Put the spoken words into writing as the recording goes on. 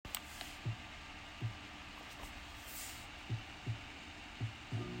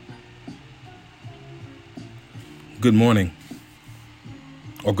Good morning,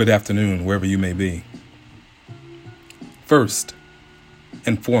 or good afternoon, wherever you may be. First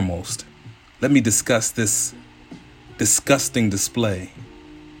and foremost, let me discuss this disgusting display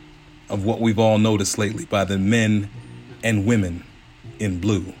of what we've all noticed lately by the men and women in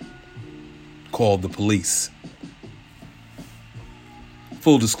blue, called the police.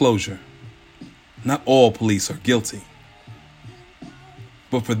 Full disclosure, not all police are guilty.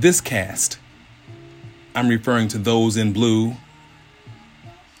 But for this cast, I'm referring to those in blue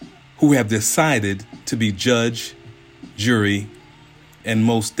who have decided to be judge, jury, and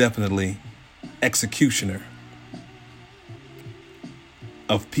most definitely executioner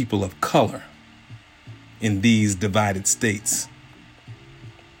of people of color in these divided states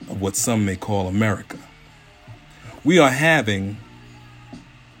of what some may call America. We are having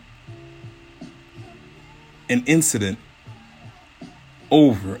an incident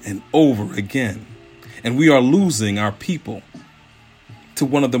over and over again, and we are losing our people to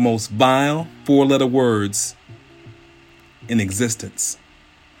one of the most vile four-letter words in existence.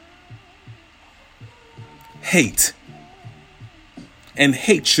 Hate. And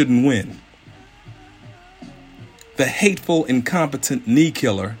hate shouldn't win. The hateful, incompetent knee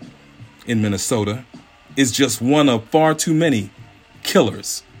killer in Minnesota is just one of far too many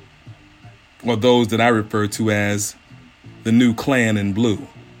killers, or those that I refer to as the new Klan in blue.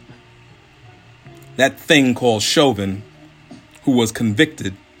 That thing called Chauvin, who was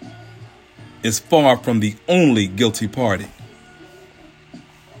convicted, is far from the only guilty party.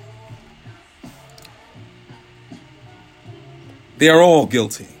 They are all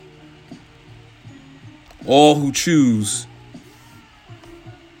guilty. All who choose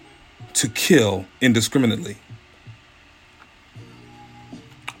to kill indiscriminately.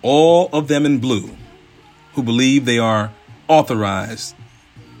 All of them in blue who believe they are authorized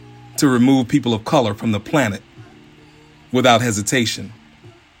to remove people of color from the planet without hesitation.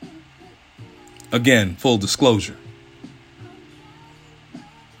 Again, full disclosure.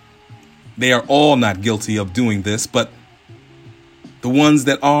 They are all not guilty of doing this, but the ones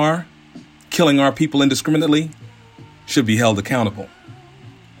that are killing our people indiscriminately should be held accountable.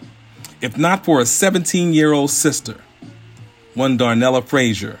 If not for a 17-year-old sister, one Darnella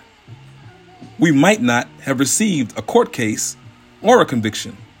Frazier, we might not have received a court case or a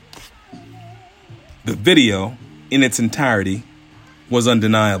conviction. The video in its entirety was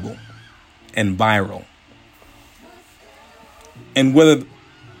undeniable and viral. And whether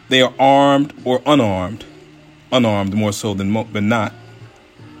they are armed or unarmed more so than not,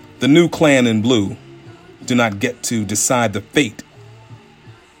 the new Klan in blue do not get to decide the fate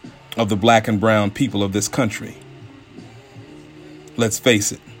of the black and brown people of this country. Let's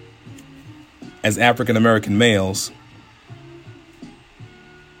face it, as African American males,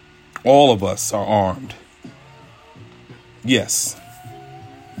 all of us are armed. Yes,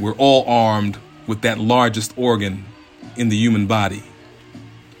 we're all armed with that largest organ in the human body,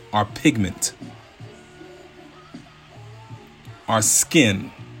 our pigment, our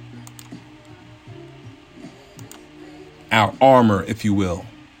skin, our armor, if you will,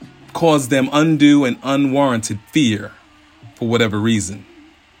 cause them undue and unwarranted fear for whatever reason.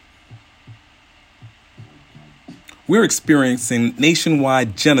 We're experiencing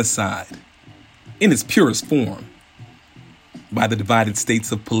nationwide genocide in its purest form by the divided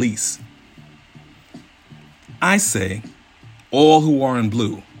states of police. I say all who are in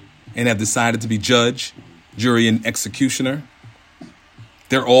blue and have decided to be judge, jury, and executioner,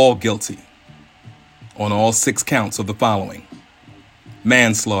 they're all guilty on all 6 counts of the following: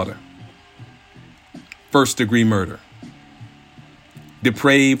 manslaughter, first-degree murder,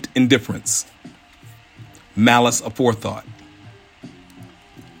 depraved indifference, malice aforethought,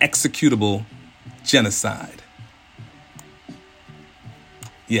 executable genocide.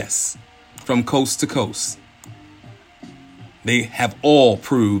 Yes, from coast to coast, they have all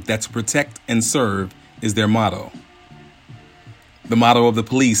proved that to protect and serve is their motto. The motto of the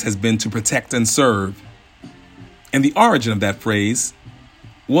police has been to protect and serve. And the origin of that phrase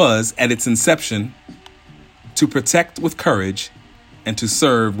was, at its inception, to protect with courage and to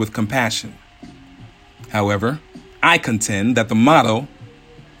serve with compassion. However, I contend that the motto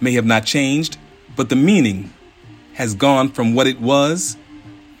may have not changed, but the meaning has gone from what it was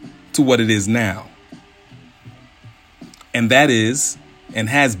to what it is now. And that is, and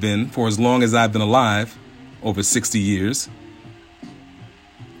has been for as long as I've been alive, over 60 years,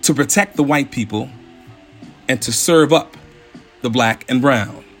 to protect the white people and to serve up the black and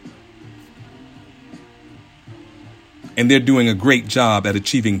brown. And they're doing a great job at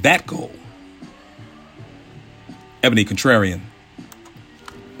achieving that goal. Ebony Contrarian,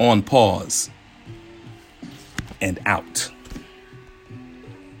 on pause. and out.